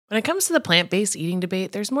When it comes to the plant-based eating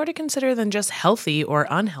debate, there's more to consider than just healthy or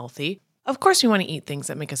unhealthy. Of course, we want to eat things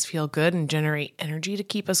that make us feel good and generate energy to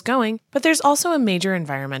keep us going, but there's also a major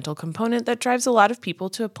environmental component that drives a lot of people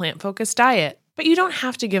to a plant-focused diet. But you don't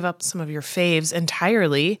have to give up some of your faves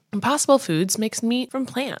entirely. Impossible Foods makes meat from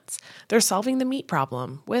plants. They're solving the meat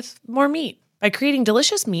problem with more meat. By creating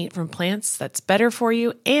delicious meat from plants that's better for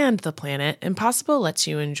you and the planet, Impossible lets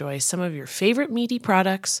you enjoy some of your favorite meaty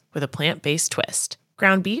products with a plant-based twist.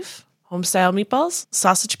 Ground beef, home-style meatballs,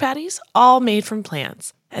 sausage patties, all made from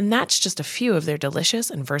plants. And that's just a few of their delicious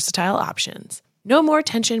and versatile options. No more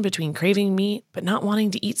tension between craving meat but not wanting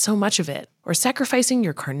to eat so much of it, or sacrificing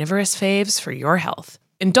your carnivorous faves for your health.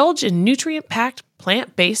 Indulge in nutrient-packed,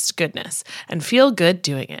 plant-based goodness and feel good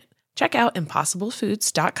doing it. Check out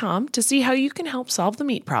impossiblefoods.com to see how you can help solve the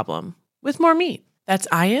meat problem with more meat. That's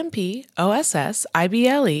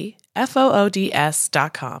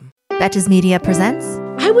IMPOSSIBLEFOODS.com. Betches Media presents.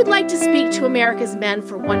 I would like to speak to America's men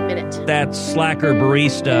for 1 minute. That slacker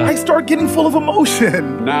barista. I start getting full of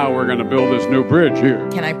emotion. Now we're going to build this new bridge here.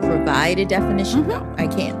 Can I provide a definition? No, I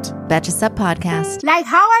can't. Betches Up Podcast. Like,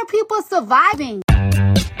 how are people surviving?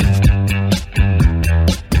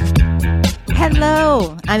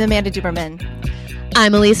 Hello, I'm Amanda Duberman.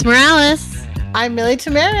 I'm Elise Morales. I'm Millie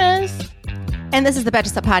Tamaris. And this is the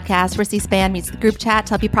Betches Up Podcast, where C-SPAN meets the group chat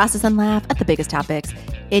to help you process and laugh at the biggest topics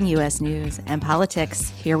in U.S. news and politics.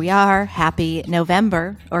 Here we are. Happy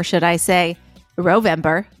November, or should I say,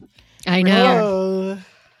 Rovember. I know.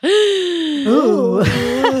 Ooh.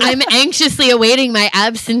 I'm anxiously awaiting my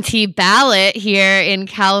absentee ballot here in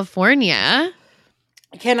California.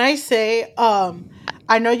 Can I say,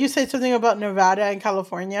 I know you said something about Nevada and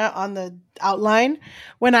California on the outline.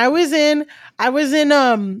 When I was in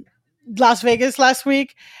Las Vegas last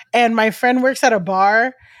week, and my friend works at a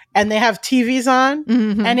bar, and they have TVs on,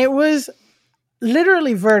 and it was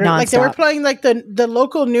literally vertical. Like they were playing like the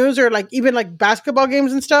local news or like even like basketball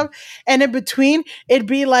games and stuff. And in between, it'd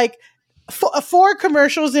be like four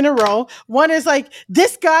commercials in a row. One is like,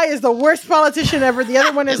 this guy is the worst politician ever. The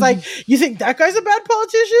other one is like, you think that guy's a bad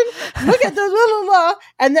politician? Look at the blah, blah, blah.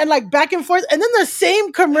 And then like back and forth. And then the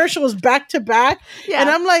same commercials back to back. Yeah. And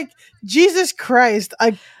I'm like, Jesus Christ.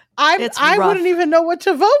 I wouldn't even know what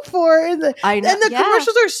to vote for. And the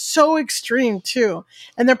commercials are so extreme too.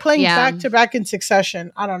 And they're playing back to back in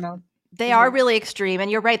succession. I don't know. They are really extreme.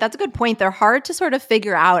 And you're right. That's a good point. They're hard to sort of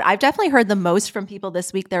figure out. I've definitely heard the most from people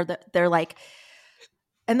this week. They're like,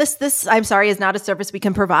 and this I'm sorry, is not a service we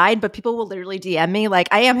can provide, but people will literally DM me. Like,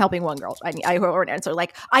 I am helping one girl. I wrote an answer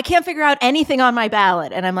like, I can't figure out anything on my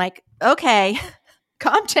ballot. And I'm like, okay.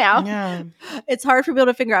 Calm down. Yeah. It's hard for people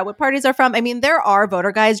to figure out what parties are from. I mean, there are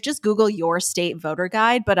voter guides. Just Google your state voter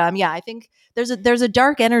guide. But I think there's a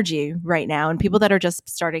dark energy right now, and people that are just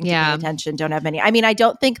starting to pay attention don't have many. I mean, I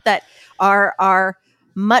don't think that our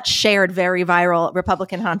much shared, very viral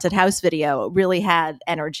Republican haunted house video really had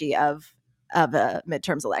energy of a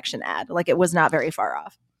midterms election ad. Like, it was not very far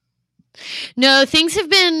off. No, things have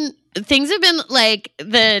been like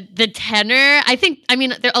the tenor.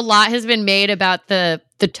 A lot has been made about the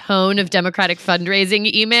tone of Democratic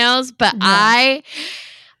fundraising emails, but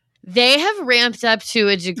they have ramped up to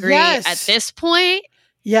a degree at this point.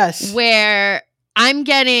 Yes, where I'm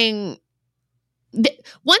getting.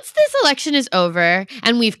 Once this election is over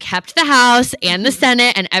and we've kept the House and the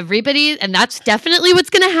Senate and everybody, and that's definitely what's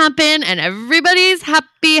going to happen, and everybody's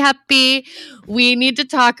happy, we need to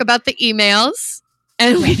talk about the emails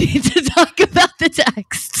and we need to talk about the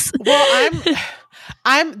texts. Well,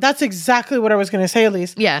 that's exactly what I was going to say,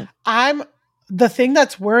 Elise. Yeah. The thing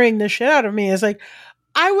that's worrying the shit out of me is like,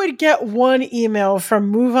 I would get one email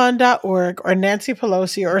from MoveOn.org or Nancy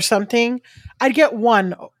Pelosi or something. I'd get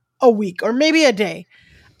one a week or maybe a day.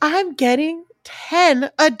 I'm getting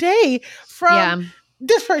 10 a day from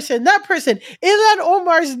this person, that person, Ilhan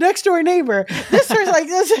Omar's next door neighbor. This person, like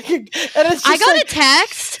this, and it's just I got a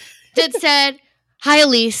text that said, "Hi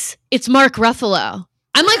Elise, it's Mark Ruffalo."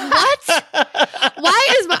 I'm like, what? Why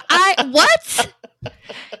is what?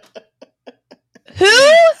 Who?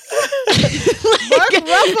 Mark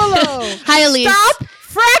Ruffalo. Hi Elise. Stop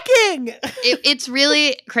fracking. It's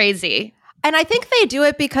really crazy. And I think they do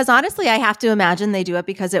it because, honestly, I have to imagine they do it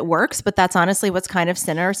because it works. But that's honestly what's kind of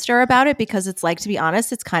sinister about it, because it's like, to be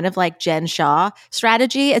honest, it's kind of like Jen Shaw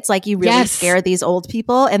strategy. It's like you really scare these old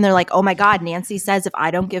people and they're like, oh my God, Nancy says if I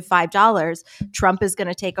don't give $5, Trump is going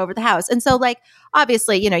to take over the House. And so like,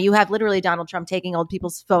 obviously, you have literally Donald Trump taking old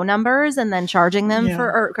people's phone numbers and then charging them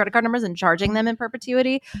or credit card numbers and charging them in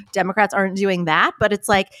perpetuity. Democrats aren't doing that. But it's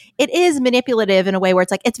like, it is manipulative in a way where it's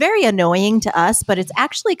like, it's very annoying to us, but it's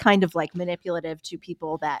actually kind of like manipulative to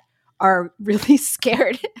people that are really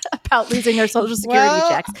scared about losing their Social Security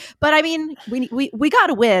checks. But I mean, we got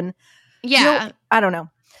to win. Yeah. I don't know.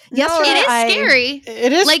 Yesterday, it is scary.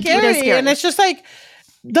 It is scary. And it's just like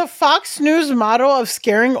the Fox News model of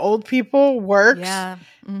scaring old people works. Yeah.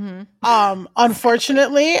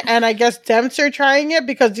 Unfortunately. And I guess Dems are trying it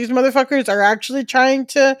because these motherfuckers are actually trying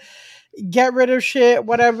to get rid of shit,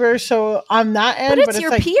 whatever. So on that end. But it's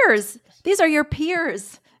your peers. These are your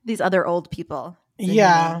peers. These other old people.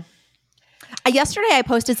 Yeah. Yesterday I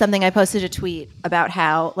posted something. I posted a tweet about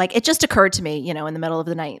how, like, it just occurred to me, you know, in the middle of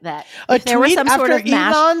the night that if there was some sort of okay.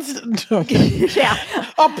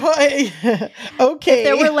 If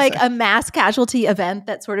there were like a mass casualty event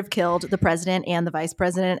that sort of killed the president and the vice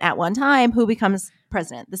president at one time, who becomes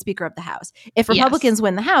president? The Speaker of the House. If Republicans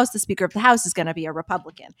win the House, the Speaker of the House is going to be a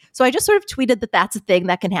Republican. So I just sort of tweeted that that's a thing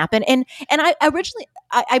that can happen. And I originally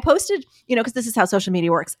I posted, you know, because this is how social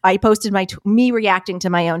media works. I posted me reacting to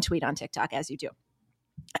my own tweet on TikTok, as you do.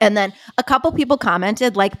 And then a couple people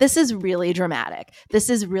commented, like, this is really dramatic. This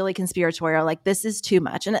is really conspiratorial. Like, this is too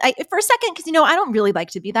much. And for a second, because, you know, I don't really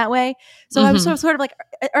like to be that way. So I was sort of like,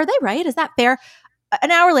 are they right? Is that fair? An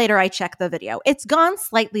hour later, I checked the video. It's gone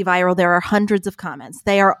slightly viral. There are hundreds of comments.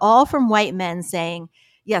 They are all from white men saying,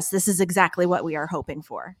 yes, this is exactly what we are hoping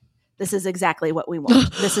for. This is exactly what we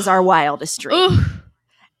want. This is our wildest dream.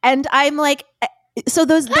 And I'm like, so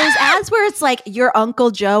those ads where it's like your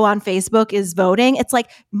Uncle Joe on Facebook is voting, it's like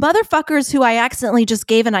motherfuckers who I accidentally just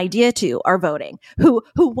gave an idea to are voting, who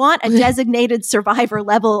want a designated survivor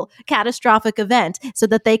level catastrophic event so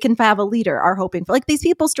that they can have a leader are hoping for. Like, these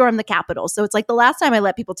people storm the Capitol. So it's like the last time I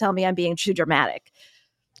let people tell me I'm being too dramatic.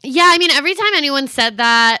 Yeah, I mean, every time anyone said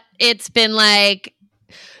that, it's been like,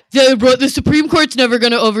 the Supreme Court's never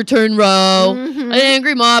going to overturn Roe. An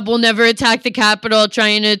angry mob will never attack the Capitol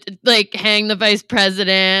trying to, like, hang the vice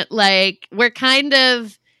president. Like, we're kind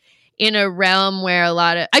of in a realm where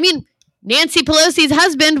I mean, Nancy Pelosi's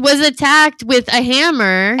husband was attacked with a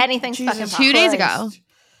hammer. Anything's fucking 2 days ago.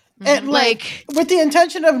 And like with the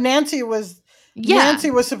intention of Nancy was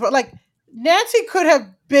supposed, like, Nancy could have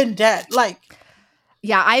been dead. Like,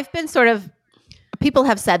 yeah, I've been sort of, people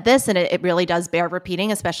have said this, and it really does bear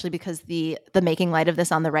repeating, especially because the making light of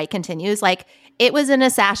this on the right continues. Like, it was an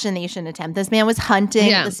assassination attempt. This man was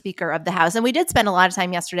hunting the Speaker of the House. And we did spend a lot of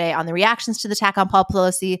time yesterday on the reactions to the attack on Paul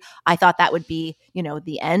Pelosi. I thought that would be, you know,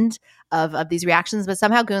 the end of these reactions, but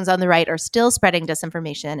somehow goons on the right are still spreading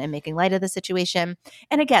disinformation and making light of the situation.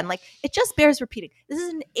 And again, like, it just bears repeating. This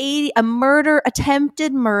is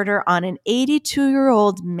attempted murder on an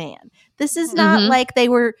 82-year-old man. This is not like they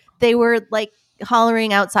were like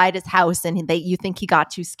hollering outside his house and you think he got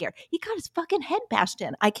too scared. He got his fucking head bashed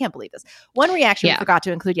in. I can't believe this. One reaction we forgot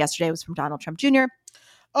to include yesterday was from Donald Trump Jr.,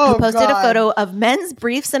 who posted a photo of men's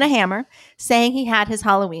briefs and a hammer saying he had his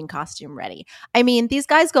Halloween costume ready. I mean, these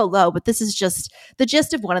guys go low, but this is just the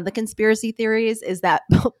gist of one of the conspiracy theories is that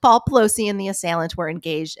Paul Pelosi and the assailant were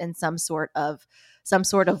engaged in some sort of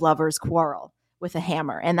lover's quarrel with a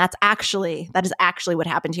hammer. And that is actually what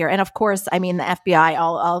happened here. And of course, I mean, the FBI,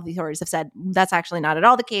 all of the authorities have said that's actually not at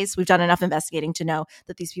all the case. We've done enough investigating to know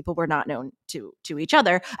that these people were not known to each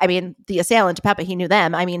other. I mean, the assailant, Peppa, he knew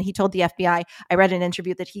them. I mean, he told the FBI, I read an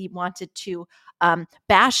interview that he wanted to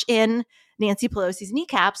bash in Nancy Pelosi's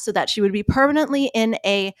kneecaps so that she would be permanently in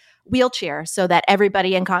a wheelchair so that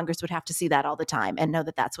everybody in Congress would have to see that all the time and know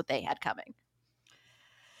that that's what they had coming.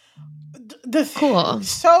 Cool.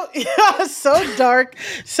 So dark,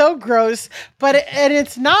 so gross, but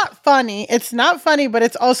it's not funny. It's not funny, but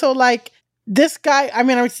it's also like this guy. I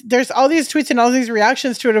mean, there's all these tweets and all these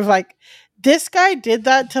reactions to it of like, this guy did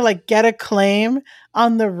that to like get a claim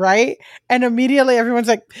on the right, and immediately everyone's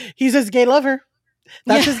like, he's his gay lover.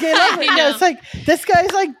 That's his gay lover. Yeah, it's like this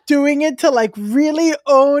guy's like doing it to like really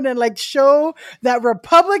own and like show that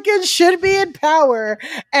Republicans should be in power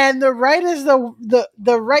and the right is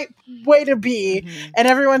the right way to be. And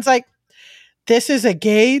everyone's like, this is a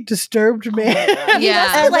gay, disturbed man.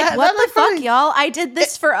 Yeah. Like, what the fuck, y'all? I did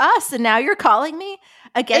this for us, and now you're calling me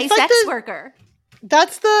a gay sex worker.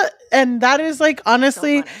 That is like,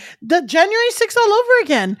 honestly, the January 6th all over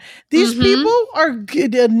again. These people are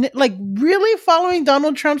like really following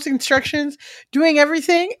Donald Trump's instructions, doing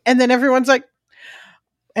everything. And then everyone's like,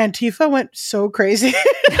 Antifa went so crazy.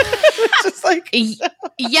 It's just like,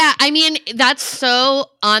 yeah, I mean, that's so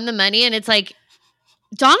on the money. And it's like,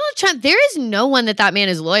 Donald Trump, there is no one that man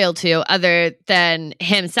is loyal to other than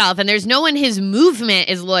himself. And there's no one his movement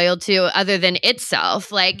is loyal to other than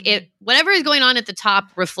itself. Like, whatever is going on at the top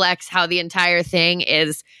reflects how the entire thing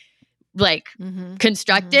is like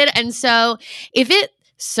constructed. And so if it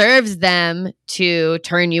serves them to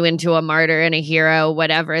turn you into a martyr and a hero,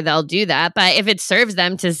 whatever, they'll do that. But if it serves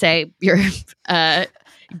them to say you're a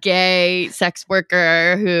gay sex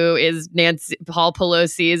worker who is Paul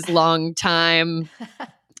Pelosi's longtime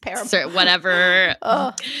whatever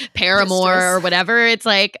paramour or whatever, it's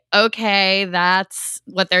like, okay, that's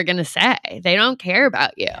what they're gonna say. They don't care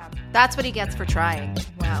about you. Yeah. That's what he gets for trying.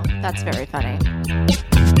 Wow, that's very funny.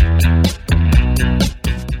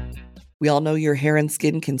 We all know your hair and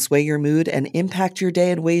skin can sway your mood and impact your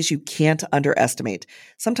day in ways you can't underestimate.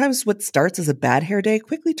 Sometimes what starts as a bad hair day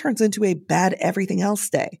quickly turns into a bad everything else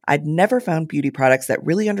day. I'd never found beauty products that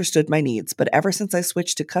really understood my needs, but ever since I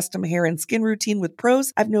switched to custom hair and skin routine with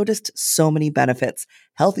Prose, I've noticed so many benefits.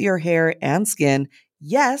 Healthier hair and skin,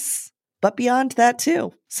 yes, but beyond that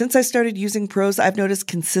too. Since I started using Prose, I've noticed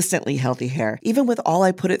consistently healthy hair. Even with all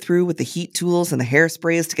I put it through with the heat tools and the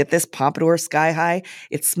hairsprays to get this pompadour sky high,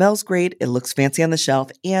 it smells great, it looks fancy on the shelf,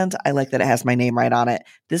 and I like that it has my name right on it.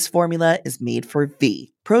 This formula is made for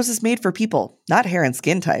V. Prose is made for people, not hair and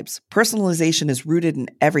skin types. Personalization is rooted in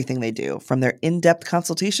everything they do, from their in-depth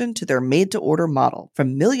consultation to their made-to-order model.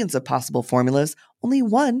 From millions of possible formulas, only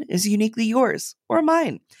one is uniquely yours or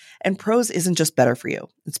mine. And Prose isn't just better for you,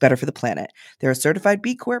 it's better for the planet. They're a certified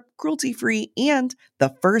B Corp, cruelty-free, and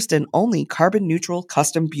the first and only carbon-neutral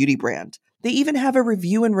custom beauty brand. They even have a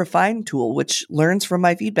review and refine tool which learns from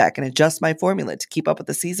my feedback and adjusts my formula to keep up with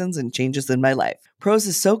the seasons and changes in my life. Prose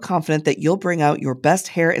is so confident that you'll bring out your best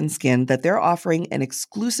hair and skin that they're offering an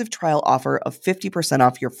exclusive trial offer of 50%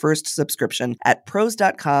 off your first subscription at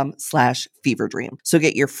prose.com/feverdream. So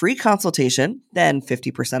get your free consultation, then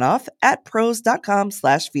 50% off at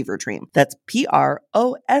prose.com/feverdream. That's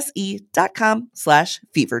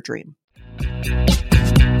prose.com/feverdream.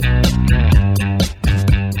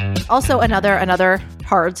 Also, another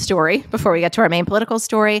hard story before we get to our main political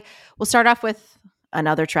story. We'll start off with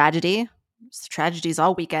another tragedy. Tragedies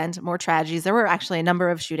all weekend, more tragedies. There were actually a number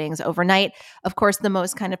of shootings overnight. Of course, the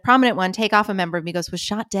most kind of prominent one, Takeoff, a member of Migos, was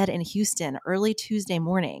shot dead in Houston early Tuesday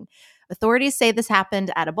morning. Authorities say this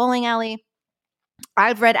happened at a bowling alley.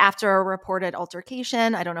 I've read after a reported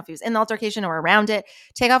altercation. I don't know if he was in the altercation or around it.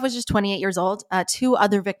 Takeoff was just 28 years old. 2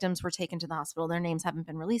 other victims were taken to the hospital. Their names haven't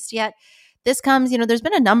been released yet. This comes, there's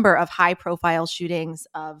been a number of high-profile shootings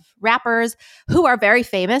of rappers who are very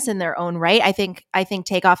famous in their own right. I think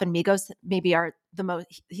Takeoff and Migos maybe are the most.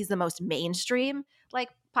 He's the most mainstream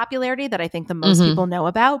popularity that I think the most people know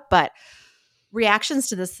about. But reactions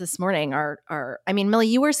to this morning are. I mean, Millie,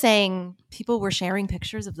 you were saying people were sharing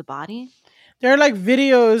pictures of the body. There are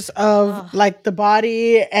videos of the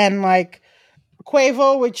body and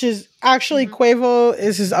Quavo, which is actually Quavo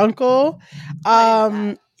is his uncle.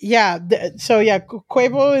 Quavo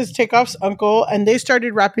is Takeoff's uncle, and they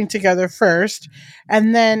started rapping together first,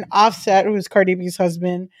 and then Offset, who is Cardi B's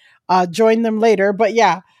husband, joined them later. But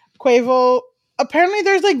yeah, Quavo, apparently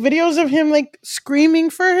there's videos of him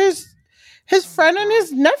screaming for his friend and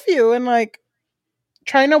his nephew and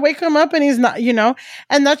trying to wake him up, and he's not,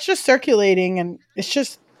 and that's just circulating, and it's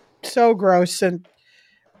just so gross. And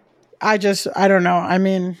I don't know. I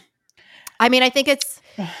mean, I think it's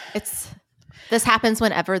this happens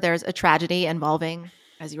whenever there's a tragedy involving,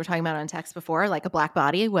 as you were talking about on text before, a black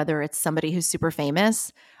body, whether it's somebody who's super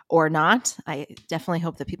famous or not. I definitely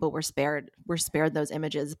hope that people were spared those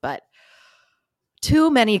images, but too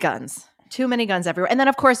many guns everywhere. And then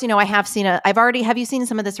of course, have you seen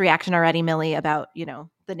some of this reaction already, Millie, about,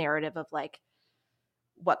 the narrative of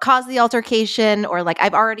what caused the altercation, or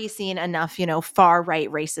I've already seen enough, far right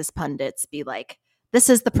racist pundits be this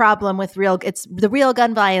is the problem with the real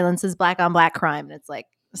gun violence is black on black crime. And it's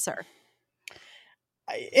sir.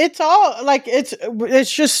 It's all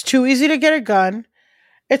it's just too easy to get a gun.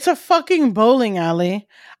 It's a fucking bowling alley.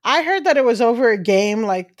 I heard that it was over a game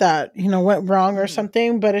that, went wrong or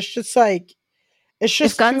something, but it's just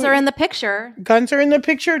if guns are in the picture. Guns are in the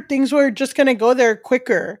picture. Things were just going to go there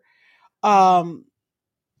quicker.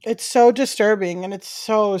 It's so disturbing and it's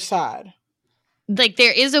so sad.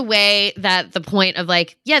 There is a way that the point of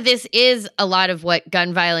this is a lot of what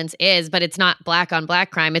gun violence is, but it's not black on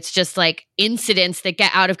black crime. It's just incidents that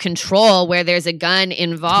get out of control where there's a gun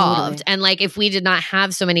involved. Totally. And if we did not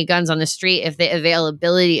have so many guns on the street, if the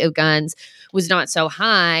availability of guns was not so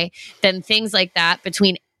high, then things like that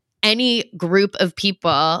between any group of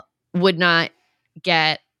people would not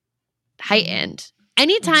get heightened.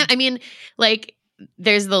 Anytime,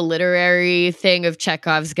 there's the literary thing of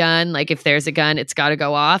Chekhov's gun. If there's a gun, it's got to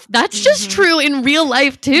go off. That's just true in real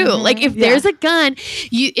life too. If there's a gun,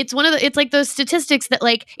 it's those statistics that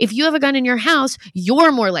if you have a gun in your house,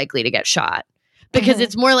 you're more likely to get shot. because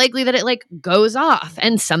it's more likely that it like goes off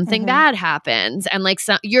and something bad happens. And like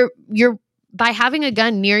you're by having a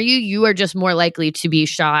gun near you, you are just more likely to be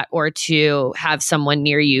shot or to have someone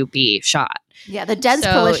near you be shot. Yeah, the dense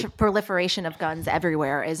proliferation of guns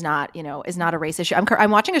everywhere is not a race issue.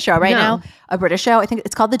 I'm watching a show right now, a British show. I think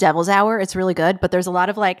it's called The Devil's Hour. It's really good, but there's a lot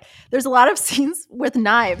of scenes with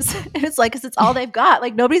knives, and it's like because it's all they've got.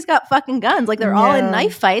 Like nobody's got fucking guns. Like they're all in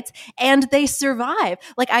knife fights, and they survive.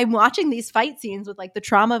 Like I'm watching these fight scenes with like the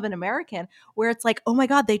trauma of an American, where it's like, oh my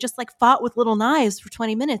god, they just like fought with little knives for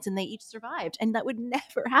 20 minutes, and they each survived, and that would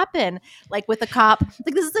never happen. Like with a cop,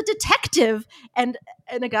 like this is a detective and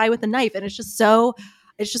a guy with a knife, and it's just so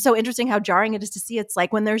interesting how jarring it is to see. It's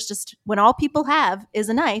like when all people have is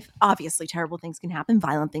a knife, obviously terrible things can happen,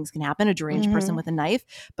 violent things can happen, a deranged person with a knife,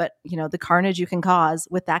 but the carnage you can cause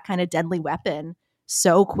with that kind of deadly weapon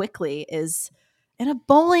so quickly is in a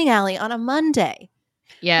bowling alley on a Monday.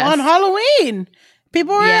 On Halloween.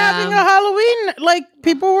 People were having a Halloween, like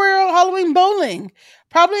people were Halloween bowling,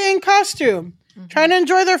 probably in costume, trying to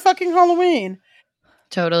enjoy their fucking Halloween.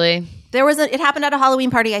 Totally. It happened at a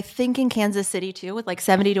Halloween party, I think in Kansas City too, with like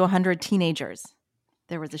 70 to 100 teenagers.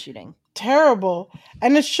 There was a shooting. Terrible.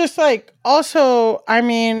 And it's just like, also, I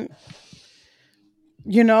mean,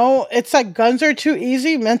 it's like guns are too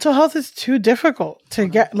easy. Mental health is too difficult to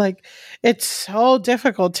get. Like, it's so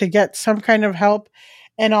difficult to get some kind of help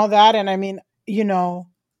and all that. And I mean,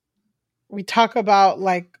 we talk about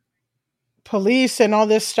like police and all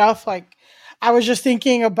this stuff. Like, I was just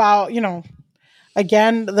thinking about,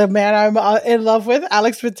 again, the man I'm in love with,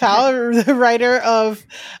 Alex Vitale, the writer of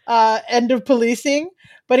End of Policing.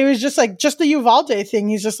 But he was just the Uvalde thing.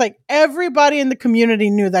 He's just like, everybody in the community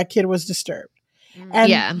knew that kid was disturbed.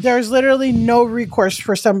 And there's literally no recourse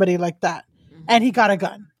for somebody like that. And he got a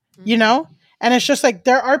gun, And it's just like,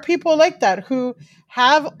 there are people like that who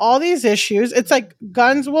have all these issues. It's like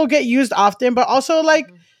guns will get used often, but also like,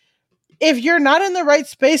 if you're not in the right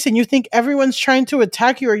space and you think everyone's trying to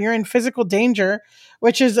attack you or you're in physical danger,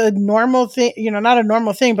 which is a normal thing, not a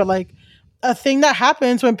normal thing, but like a thing that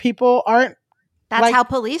happens when people aren't. That's how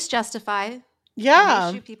police justify. Yeah.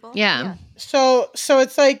 When they shoot people. Yeah. So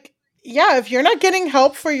it's like, if you're not getting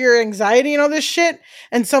help for your anxiety and all this shit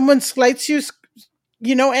and someone slights you,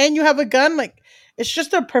 and you have a gun, like it's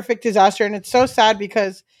just a perfect disaster. And it's so sad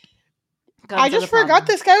because I just forgot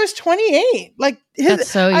this guy was 28. Like that's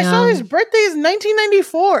so young. I saw his birthday is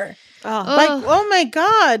 1994. Oh my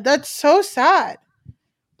god, that's so sad.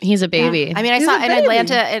 He's a baby. Yeah. I mean, I saw in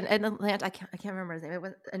Atlanta. I can't remember his name. It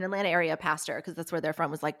was an Atlanta area pastor because that's where they're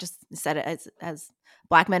from. Was like just said it as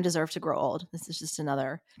Black men deserve to grow old. This is just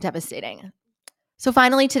another devastating. So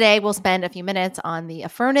finally today we'll spend a few minutes on the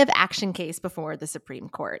affirmative action case before the Supreme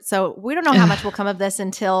Court. So we don't know how much will come of this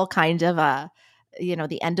until kind of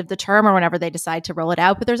the end of the term or whenever they decide to roll it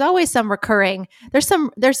out. But there's always some recurring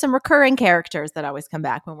characters that always come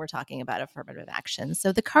back when we're talking about affirmative action.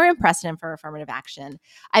 So the current precedent for affirmative action,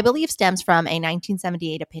 I believe, stems from a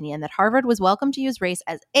 1978 opinion that Harvard was welcome to use race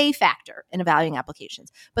as a factor in evaluating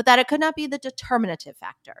applications, but that it could not be the determinative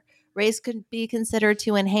factor. Race could be considered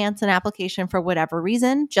to enhance an application for whatever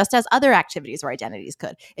reason, just as other activities or identities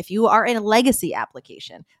could. If you are in a legacy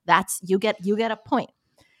application, you get a point.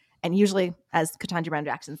 And usually, as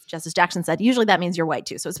Justice Jackson said, usually that means you're white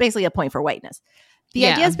too. So it's basically a point for whiteness. The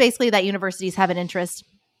idea is basically that universities have an interest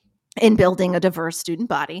in building a diverse student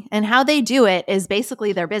body. And how they do it is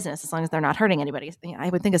basically their business, as long as they're not hurting anybody. I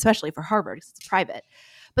would think especially for Harvard, because it's private.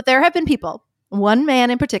 But there have been people, one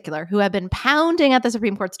man in particular, who have been pounding at the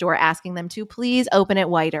Supreme Court's door asking them to please open it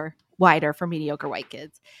wider for mediocre white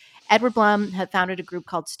kids. Edward Blum had founded a group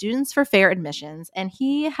called Students for Fair Admissions, and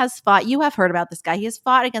he has fought, you have heard about this guy, he has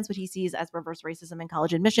fought against what he sees as reverse racism in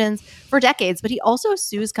college admissions for decades, but he also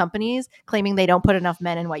sues companies claiming they don't put enough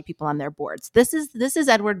men and white people on their boards. This is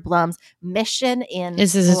Edward Blum's mission in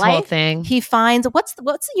This is his life. whole thing. He finds, what's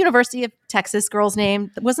the University of Texas girl's name?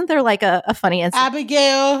 Wasn't there like a funny incident?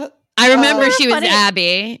 Abigail. I remember she was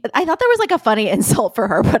Abby. I thought there was like a funny insult for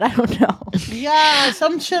her, but I don't know. Yeah,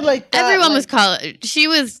 some shit like that. Everyone was she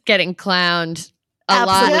was getting clowned a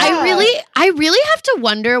lot. Yeah. I really have to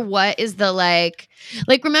wonder what is the like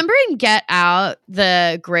remember in Get Out,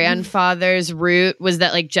 the grandfather's root was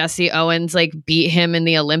that like Jesse Owens like beat him in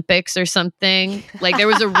the Olympics or something. Like there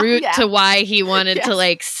was a root to why he wanted to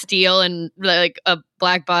like steal and like a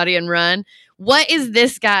black body and run. What is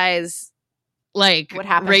this guy's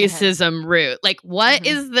racism root? Like what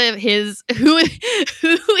is who is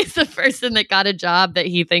the person that got a job that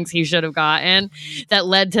he thinks he should have gotten that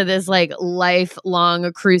led to this like lifelong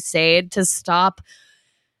crusade to stop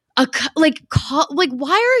why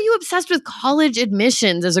are you obsessed with college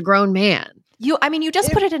admissions as a grown man? You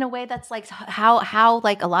just put it in a way that's like how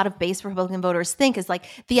like a lot of base Republican voters think is like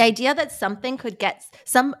the idea that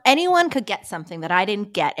anyone could get something that I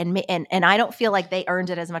didn't get, and I don't feel like they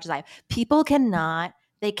earned it as much as I. People cannot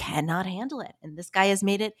handle it, and this guy has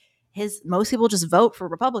made it most people just vote for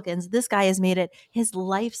Republicans. This guy has made it his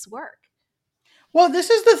life's work. Well, this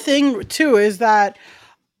is the thing too, is that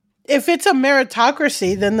if it's a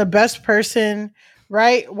meritocracy, then the best person,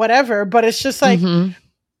 right? Whatever. But it's just like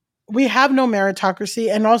we have no meritocracy,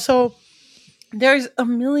 and also there's a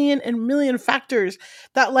million factors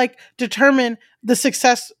that like determine the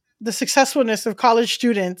successfulness of college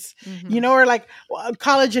students, or like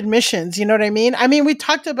college admissions. You know what I mean? I mean, we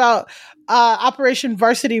talked about Operation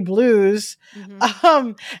Varsity Blues,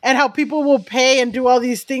 and how people will pay and do all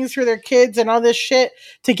these things for their kids and all this shit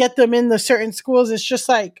to get them in the certain schools. It's just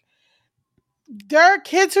like, there are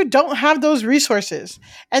kids who don't have those resources,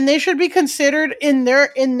 and they should be considered in their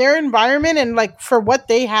environment, and like for what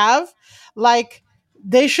they have, like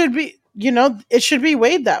they should be, it should be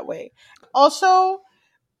weighed that way. Also,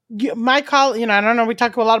 my college, I don't know, we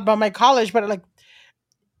talk a lot about my college, but like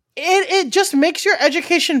it just makes your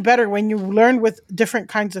education better when you learn with different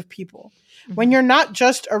kinds of people. When you're not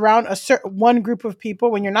just around one group of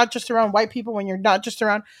people, when you're not just around white people, when you're not just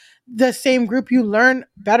around the same group, you learn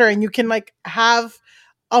better, and you can like have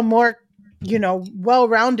a more,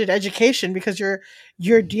 well-rounded education, because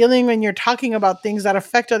you're dealing and you're talking about things that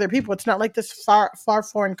affect other people. It's not like this far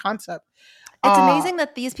foreign concept. It's amazing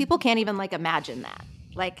that these people can't even like imagine that.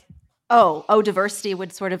 Like, oh, diversity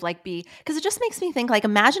would sort of like be, because it just makes me think like,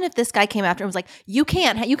 imagine if this guy came after and was like, you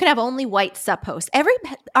can have only white sub-hosts.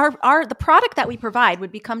 The product that we provide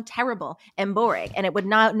would become terrible and boring, and it would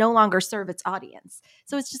no longer serve its audience.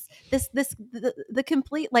 So it's just the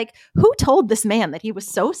complete, like, who told this man that he was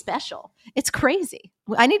so special? It's crazy.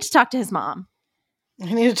 I need to talk to his mom.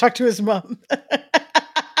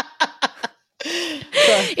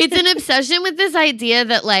 It's an obsession with this idea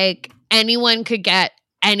that like anyone could get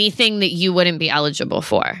anything that you wouldn't be eligible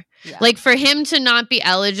for. Yeah. Like for him to not be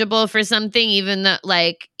eligible for something, even though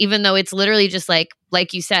it's literally just like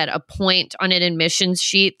you said, a point on an admissions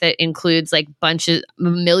sheet that includes like a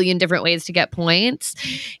million different ways to get points.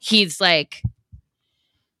 He's like,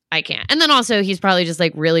 I can't. And then also he's probably just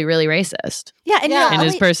like really, really racist. Yeah. And in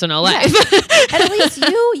his personal life. And at least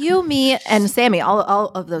you, me, and Sammy, all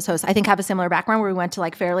of those hosts, I think have a similar background where we went to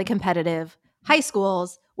like fairly competitive high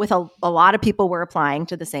schools with a lot of people were applying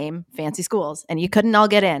to the same fancy schools, and you couldn't all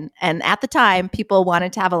get in. And at the time, people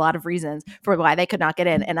wanted to have a lot of reasons for why they could not get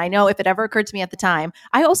in. And I know if it ever occurred to me at the time,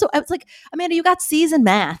 I was like, Amanda, you got C's in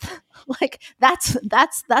math. Like that's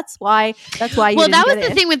why. Well, that was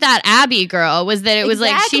the thing with that Abby girl, was that it was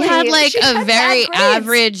like she had like a very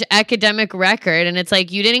average academic record, and it's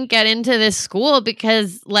like you didn't get into this school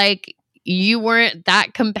because like you weren't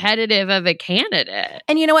that competitive of a candidate.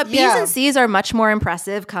 And you know what? B's and C's are much more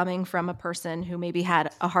impressive coming from a person who maybe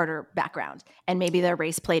had a harder background, and maybe their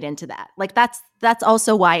race played into that. Like that's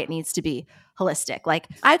also why it needs to be holistic. Like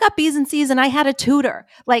I got B's and C's and I had a tutor.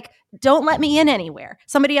 Like don't let me in anywhere.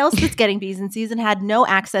 Somebody else that's getting B's and C's and had no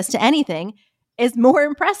access to anything is more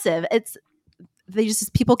impressive.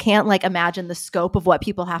 People can't like imagine the scope of what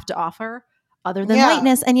people have to offer other than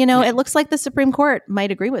whiteness. And it looks like the Supreme Court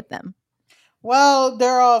might agree with them. Well,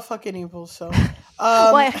 they're all fucking evil. So,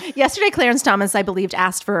 yesterday, Clarence Thomas, I believed,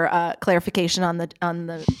 asked for clarification on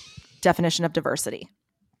the definition of diversity.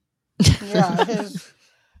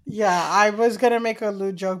 Yeah, I was gonna make a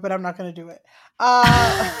lewd joke, but I'm not gonna do it.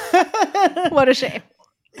 What a shame.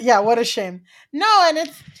 Yeah, what a shame. No, and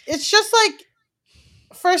it's just like,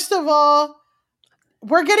 first of all,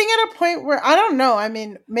 we're getting at a point where I don't know. I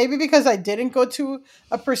mean, maybe because I didn't go to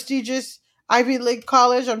a prestigious Ivy League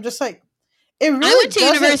college, I'm just like, it really I went to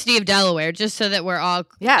University of Delaware, just so that we're all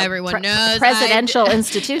everyone knows presidential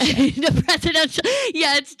institution. Presidential,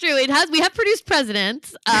 yeah, it's true. We have produced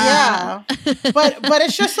presidents. But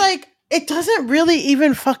it's just like it doesn't really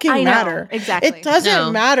even fucking matter. Exactly, it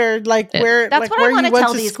doesn't matter. Like where that's like what where I want you to went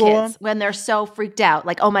tell to these school. kids when they're so freaked out.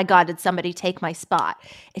 Like, oh my god, did somebody take my spot?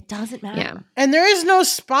 It doesn't matter. Yeah. And there is no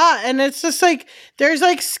spot, and it's just like there's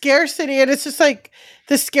like scarcity, and it's just like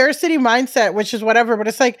the scarcity mindset, which is whatever. But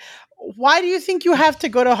it's like, why do you think you have to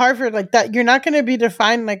go to Harvard like that? You're not going to be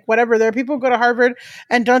defined like whatever. There are people who go to Harvard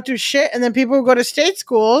and don't do shit, and then people who go to state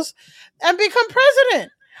schools and become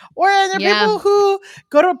president. Or there are people who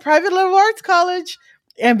go to a private liberal arts college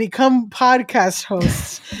and become podcast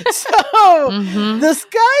hosts. So the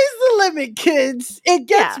sky's the limit, kids. It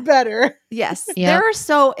gets better. Yes.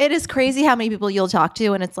 It is crazy how many people you'll talk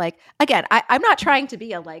to, and it's like, again, I'm not trying to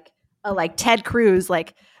be a like like Ted Cruz,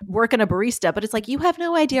 like working a barista, but it's like, you have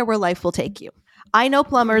no idea where life will take you. I know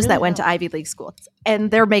plumbers that went to Ivy League schools and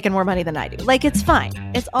they're making more money than I do. Like, it's fine.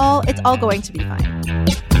 It's all going to be fine.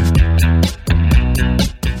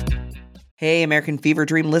 Hey, American Fever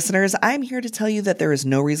Dream listeners, I'm here to tell you that there is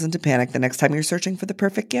no reason to panic the next time you're searching for the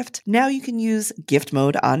perfect gift. Now you can use gift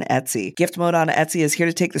mode on Etsy. Gift mode on Etsy is here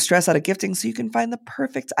to take the stress out of gifting so you can find the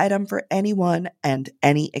perfect item for anyone and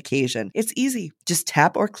any occasion. It's easy. Just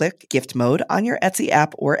tap or click gift mode on your Etsy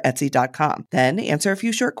app or Etsy.com. Then answer a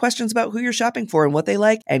few short questions about who you're shopping for and what they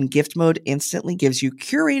like, and gift mode instantly gives you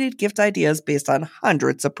curated gift ideas based on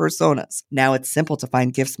hundreds of personas. Now it's simple to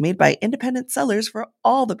find gifts made by independent sellers for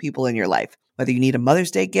all the people in your life. Whether you need a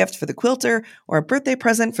Mother's Day gift for the quilter or a birthday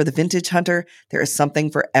present for the vintage hunter, there is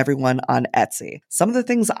something for everyone on Etsy. Some of the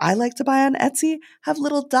things I like to buy on Etsy have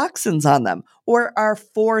little dachshunds on them, or are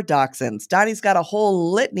for dachshunds. Dottie's got a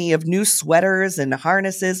whole litany of new sweaters and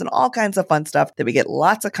harnesses and all kinds of fun stuff that we get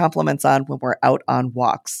lots of compliments on when we're out on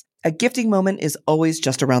walks. A gifting moment is always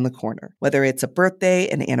just around the corner, whether it's a birthday,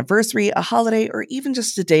 an anniversary, a holiday, or even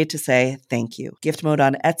just a day to say thank you. Gift mode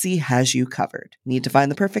on Etsy has you covered. Need to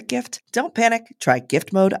find the perfect gift? Don't panic. Try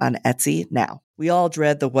gift mode on Etsy now. We all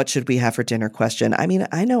dread the what should we have for dinner question. I mean,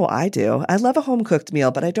 I know I do. I love a home-cooked meal,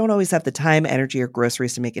 but I don't always have the time, energy, or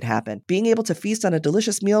groceries to make it happen. Being able to feast on a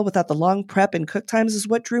delicious meal without the long prep and cook times is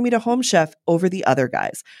what drew me to Home Chef over the other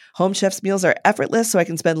guys. Home Chef's meals are effortless, so I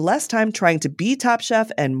can spend less time trying to be Top Chef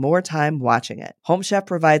and more time watching it. Home Chef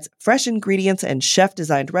provides fresh ingredients and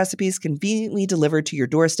chef-designed recipes conveniently delivered to your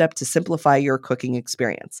doorstep to simplify your cooking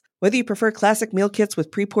experience. Whether you prefer classic meal kits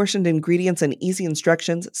with pre-portioned ingredients and easy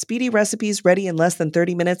instructions, speedy recipes ready in less than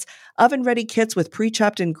 30 minutes, oven-ready kits with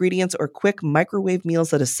pre-chopped ingredients, or quick microwave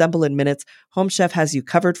meals that assemble in minutes, Home Chef has you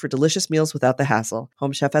covered for delicious meals without the hassle.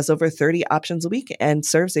 Home Chef has over 30 options a week and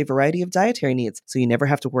serves a variety of dietary needs, so you never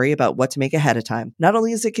have to worry about what to make ahead of time. Not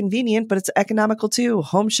only is it convenient, but it's economical too.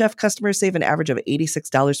 Home Chef customers save an average of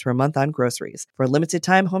 $86 per month on groceries. For a limited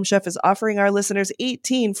time, Home Chef is offering our listeners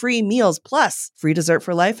 18 free meals plus free dessert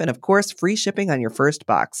for life and, of course, free shipping on your first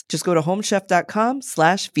box. Just go to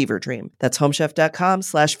homechef.com/feverdream. That's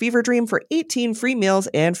homechef.com/feverdream for 18 free meals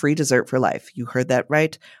and free dessert for life. You heard that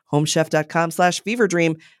right.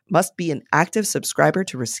 Homechef.com/feverdream. Must be an active subscriber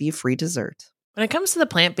to receive free dessert. When it comes to the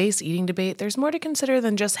plant-based eating debate, there's more to consider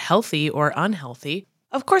than just healthy or unhealthy.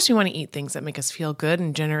 Of course, we want to eat things that make us feel good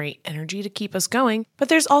and generate energy to keep us going, but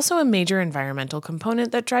there's also a major environmental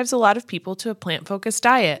component that drives a lot of people to a plant-focused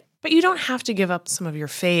diet. But you don't have to give up some of your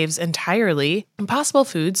faves entirely. Impossible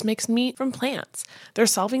Foods makes meat from plants. They're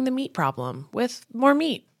solving the meat problem with more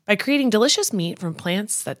meat. By creating delicious meat from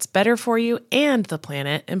plants that's better for you and the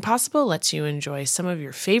planet, Impossible lets you enjoy some of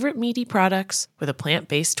your favorite meaty products with a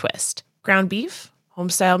plant-based twist. Ground beef,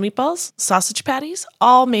 home-style meatballs, sausage patties,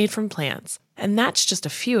 all made from plants. And that's just a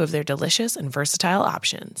few of their delicious and versatile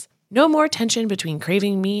options. No more tension between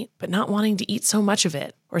craving meat but not wanting to eat so much of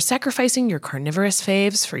it, or sacrificing your carnivorous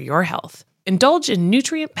faves for your health. Indulge in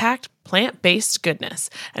nutrient-packed, plant-based goodness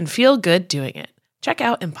and feel good doing it. Check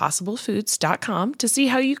out impossiblefoods.com to see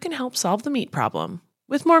how you can help solve the meat problem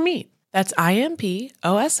with more meat. That's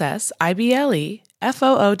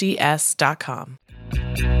IMPOSSIBLEFOODS.com.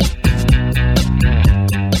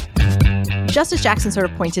 Justice Jackson sort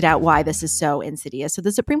of pointed out why this is so insidious. So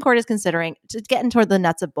the Supreme Court is considering, to get into the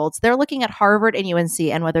nuts and bolts, they're looking at Harvard and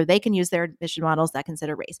UNC and whether they can use their admission models that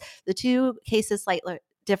consider race. The two cases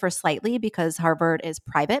differ slightly because Harvard is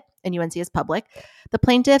private and UNC is public. The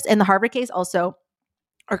plaintiffs in the Harvard case also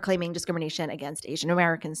are claiming discrimination against Asian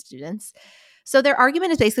American students. So their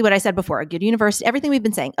argument is basically what I said before. A good university, everything we've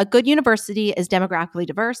been saying, a good university is demographically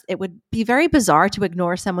diverse. It would be very bizarre to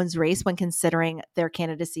ignore someone's race when considering their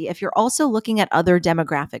candidacy if you're also looking at other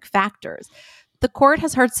demographic factors. The court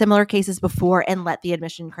has heard similar cases before and let the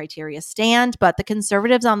admission criteria stand, but the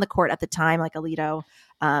conservatives on the court at the time, like Alito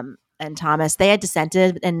and Thomas, they had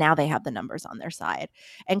dissented, and now they have the numbers on their side.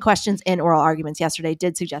 And questions in oral arguments yesterday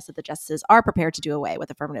did suggest that the justices are prepared to do away with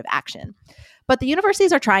affirmative action. But the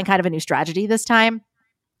universities are trying kind of a new strategy this time.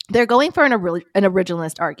 They're going for an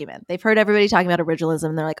originalist argument. They've heard everybody talking about originalism,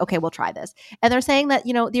 and they're like, okay, we'll try this. And they're saying that,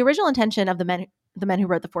 the original intention of the men who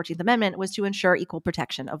wrote the 14th Amendment was to ensure equal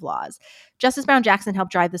protection of laws. Justice Brown Jackson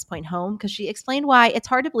helped drive this point home because she explained why it's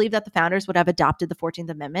hard to believe that the founders would have adopted the 14th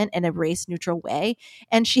Amendment in a race-neutral way.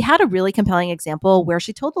 And she had a really compelling example where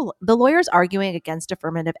she told the lawyers arguing against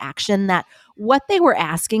affirmative action that what they were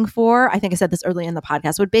asking for, I think I said this earlier in the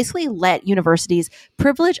podcast, would basically let universities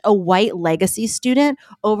privilege a white legacy student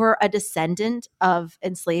over a descendant of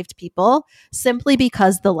enslaved people simply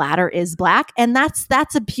because the latter is Black. And that's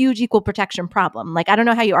a huge equal protection problem. Like, I don't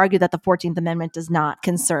know how you argue that the 14th Amendment does not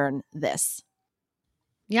concern this.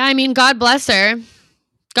 Yeah, I mean, God bless her.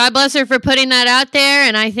 God bless her for putting that out there,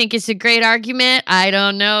 and I think it's a great argument. I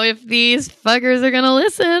don't know if these fuckers are going to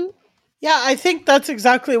listen. Yeah, I think that's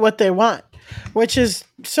exactly what they want, which is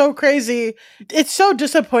so crazy. It's so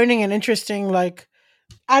disappointing and interesting. Like,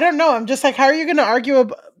 I don't know. I'm just like, how are you going to argue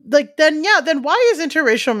about, like, then why is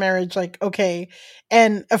interracial marriage, like, okay,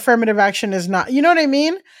 and affirmative action is not? You know what I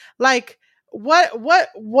mean? Like,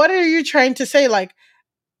 what are you trying to say? Like,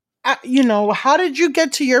 how did you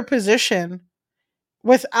get to your position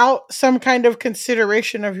without some kind of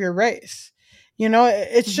consideration of your race?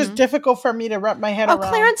 It's just difficult for me to wrap my head around.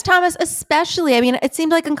 Clarence Thomas especially. I mean, it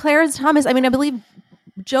seemed like in Clarence Thomas, I believe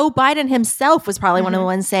Joe Biden himself was probably one of the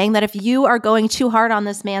ones saying that if you are going too hard on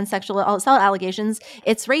this man's sexual assault allegations,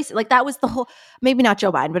 it's racist. Like, that was the whole, maybe not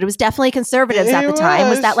Joe Biden, but it was definitely conservatives at the time,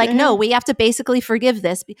 was that like, no, we have to basically forgive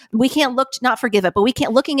this. We can't not forgive it, but we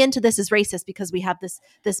can't, looking into this is racist because we have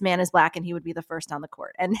this man is Black and he would be the first on the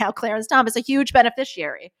court. And now Clarence Thomas, a huge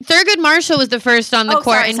beneficiary. Thurgood Marshall was the first on the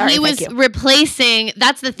court, and he was replacing,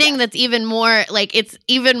 that's the thing that's even more, like, it's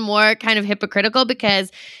even more kind of hypocritical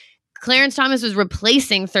because Clarence Thomas was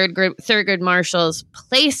replacing Thurgood Marshall's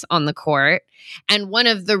place on the court. And one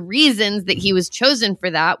of the reasons that he was chosen for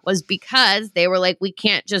that was because they were like, we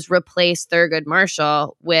can't just replace Thurgood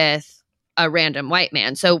Marshall with a random white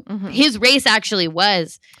man. So his race actually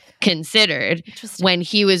was considered when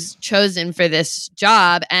he was chosen for this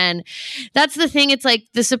job. And that's the thing. It's like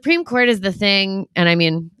the Supreme Court is the thing. And I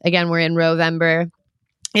mean, again, we're in Rovember.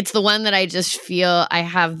 It's the one that I just feel I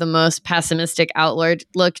have the most pessimistic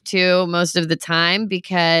outlook to most of the time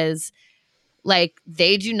because, like,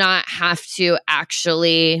 they do not have to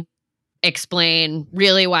actually explain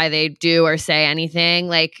really why they do or say anything.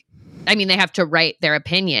 Like, I mean, they have to write their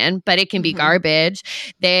opinion, but it can be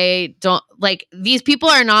garbage. They don't, like, these people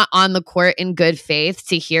are not on the court in good faith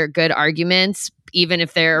to hear good arguments, even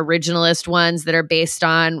if they're originalist ones that are based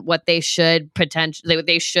on what they should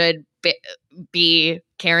be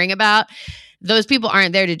caring about. Those people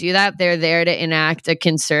aren't there to do that. They're there to enact a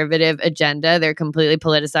conservative agenda. They're completely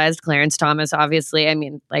politicized. Clarence Thomas, obviously, I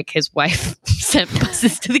mean, like, his wife sent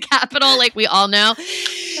buses to the Capitol, like we all know.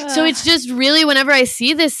 So it's just really, whenever I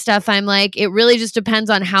see this stuff, I'm like, it really just depends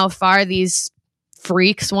on how far these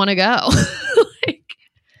freaks want to go.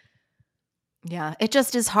 Yeah, it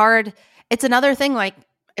just is hard. It's another thing, like,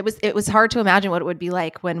 it was hard to imagine what it would be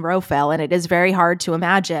like when Roe fell, and it is very hard to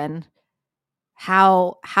imagine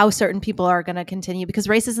how certain people are going to continue, because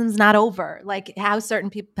racism's not over. Like, how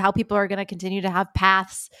people are going to continue to have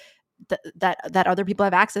paths that other people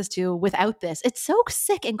have access to without this. It's so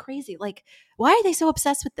sick and crazy. Like, why are they so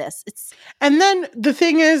obsessed with this? And then the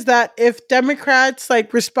thing is that if Democrats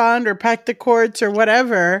like respond or pack the courts or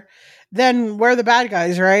whatever, then we're the bad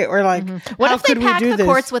guys, right? Or like, what if they pack the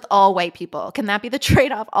courts with all white people? Can that be the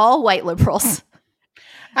trade-off? All white liberals.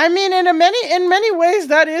 I mean, in many ways,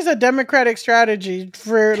 that is a Democratic strategy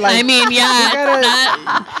for, like. I mean,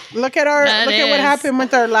 yeah. Look at what happened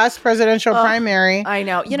with our last presidential primary. I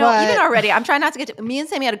know. Even already, I'm trying not to get to. Me and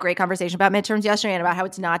Sammy had a great conversation about midterms yesterday and about how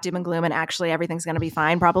it's not doom and gloom and actually everything's going to be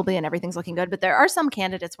fine probably and everything's looking good. But there are some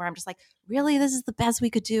candidates where I'm just like, really, this is the best we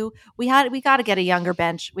could do. We got to get a younger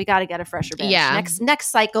bench. We got to get a fresher bench. Yeah.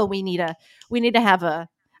 Next cycle, we need to have a.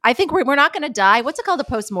 I think we're not going to die. What's it called? A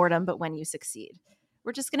postmortem, but when you succeed.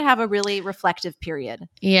 We're just going to have a really reflective period.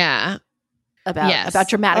 Yeah. About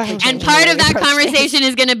dramatically changing. And part of that conversation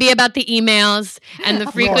is going to be about the emails and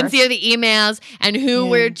the frequency of the emails and who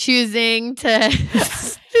we're choosing to,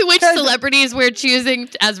 which celebrities we're choosing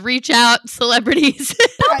as reach out celebrities.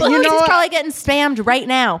 He's probably getting spammed right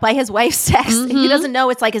now by his wife's text. He doesn't know.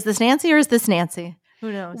 It's like, is this Nancy or is this Nancy?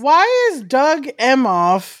 Who knows? Why is Doug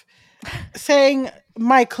Emhoff saying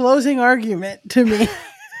my closing argument to me?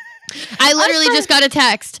 I literally just got a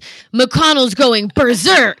text. McConnell's going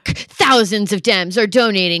berserk. Thousands of Dems are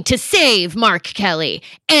donating to save Mark Kelly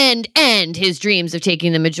and end his dreams of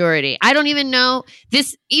taking the majority. I don't even know.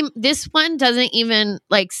 This one doesn't even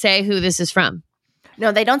like say who this is from.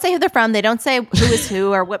 No, they don't say who they're from. They don't say who is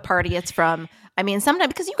who or what party it's from. I mean,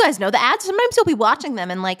 sometimes, because you guys know the ads, sometimes you'll be watching them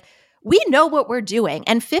and like, we know what we're doing.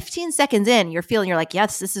 And 15 seconds in, you're like,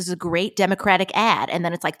 yes, this is a great Democratic ad. And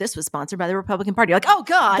then it's like, this was sponsored by the Republican Party. You're like, oh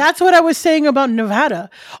God. That's what I was saying about Nevada.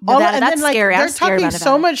 That's scary. They're talking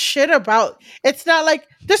so much shit about, it's not like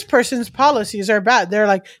this person's policies are bad. They're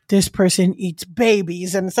like, this person eats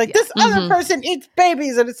babies. And it's like, this other person eats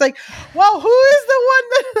babies. And it's like, well, who is the one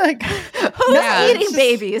that like, who's eating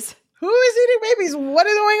babies? Who is eating babies? What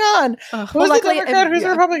is going on? Who's the Democrat? Who's the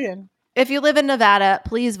Republican? If you live in Nevada,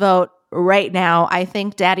 please vote right now. I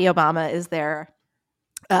think Daddy Obama is there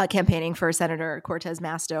campaigning for Senator Cortez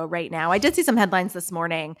Masto right now. I did see some headlines this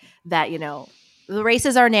morning that, the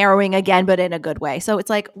races are narrowing again, but in a good way. So it's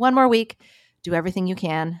like one more week. Do everything you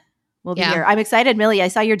can. We'll be here. I'm excited, Millie. I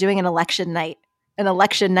saw you're doing an election night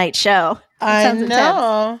show. I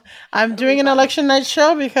know. I'm doing an election night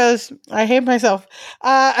show because I hate myself.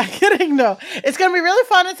 I'm kidding. No, it's going to be really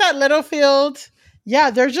fun. It's at Littlefield.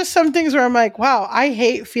 Yeah, there's just some things where I'm like, wow, I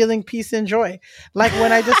hate feeling peace and joy. Like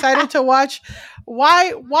when I decided to watch,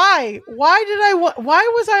 why was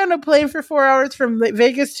I on a plane for 4 hours from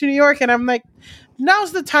Vegas to New York? And I'm like,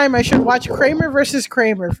 now's the time I should watch Kramer versus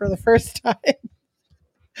Kramer for the first time.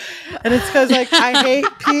 And it's because like I hate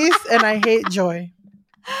peace and I hate joy.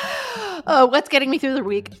 Oh, what's getting me through the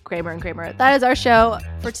week? Kramer and Kramer. That is our show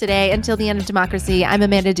for today. Until the end of democracy, I'm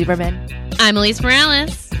Amanda Duberman. I'm Elise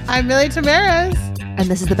Morales. I'm Millie Tamaris. And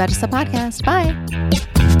this is the Betches Sup Podcast. Bye.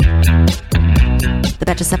 The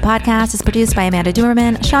Betches Sup Podcast is produced by Amanda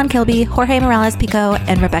Duberman, Sean Kilby, Jorge Morales Pico,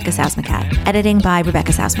 and Rebecca Sausmacat. Editing by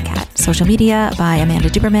Rebecca Sausmacat. Social media by Amanda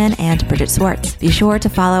Duberman and Bridget Swartz. Be sure to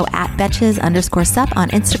follow at Betches_Sup on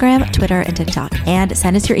Instagram, Twitter, and TikTok. And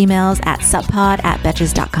send us your emails at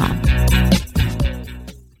suppod@betches.com.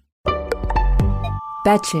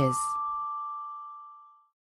 Betches.